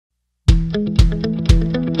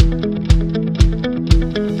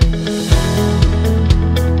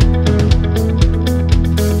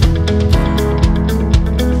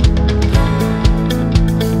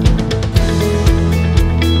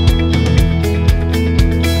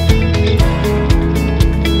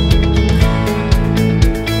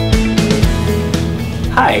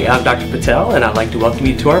Hi, I'm Dr. Patel, and I'd like to welcome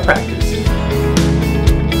you to our practice.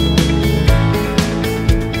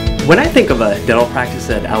 When I think of a dental practice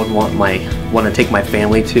that I would want to take my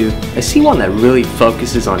family to, I see one that really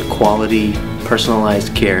focuses on quality,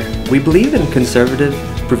 personalized care. We believe in conservative,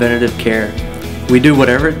 preventative care. We do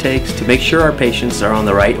whatever it takes to make sure our patients are on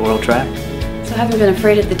the right oral track. So having been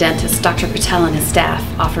afraid of the dentist, Dr. Patel and his staff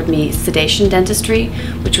offered me sedation dentistry,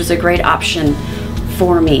 which was a great option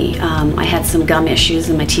for me. I had some gum issues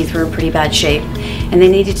and my teeth were in pretty bad shape, and they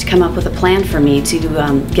needed to come up with a plan for me to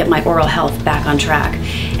get my oral health back on track.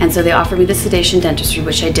 And so they offered me the sedation dentistry,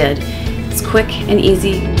 which I did. It's quick and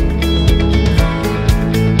easy.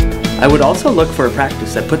 I would also look for a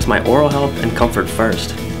practice that puts my oral health and comfort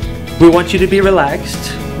first. We want you to be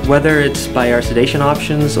relaxed, whether it's by our sedation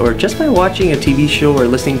options or just by watching a TV show or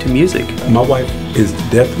listening to music. My wife is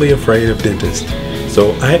deathly afraid of dentists.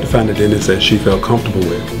 So I had to find a dentist that she felt comfortable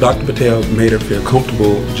with. Dr. Patel made her feel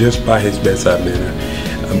comfortable just by his bedside manner.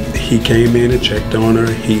 He came in and checked on her.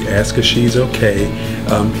 He asked if she's okay.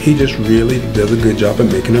 He just really does a good job of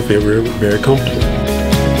making her feel very, very comfortable.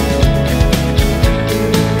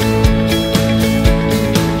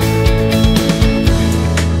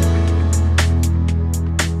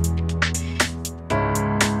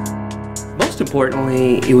 Most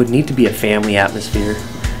importantly, it would need to be a family atmosphere.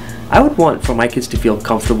 I would want for my kids to feel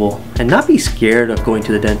comfortable and not be scared of going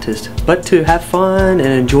to the dentist, but to have fun and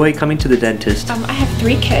enjoy coming to the dentist. I have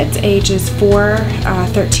 3 kids, ages 4,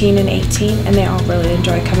 13, and 18, and they all really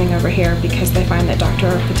enjoy coming over here because they find that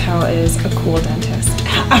Dr. Patel is a cool dentist.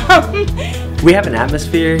 We have an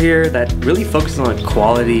atmosphere here that really focuses on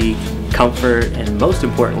quality, comfort, and most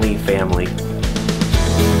importantly, family.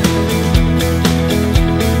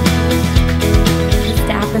 The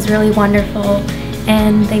staff is really wonderful,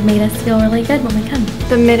 and they made us feel really good when we come.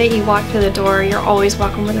 The minute you walk through the door, you're always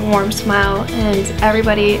welcome with a warm smile, and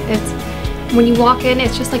everybody, when you walk in,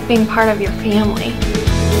 it's just like being part of your family.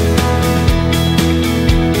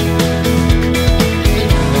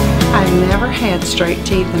 I've never had straight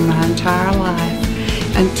teeth in my entire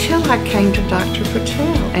life until I came to Dr.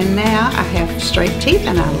 Patel, and now I have straight teeth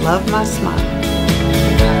and I love my smile.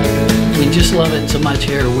 We just love it so much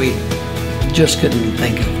here, we just couldn't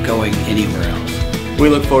think of going anywhere else. We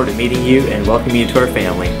look forward to meeting you and welcoming you to our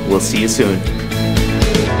family. We'll see you soon.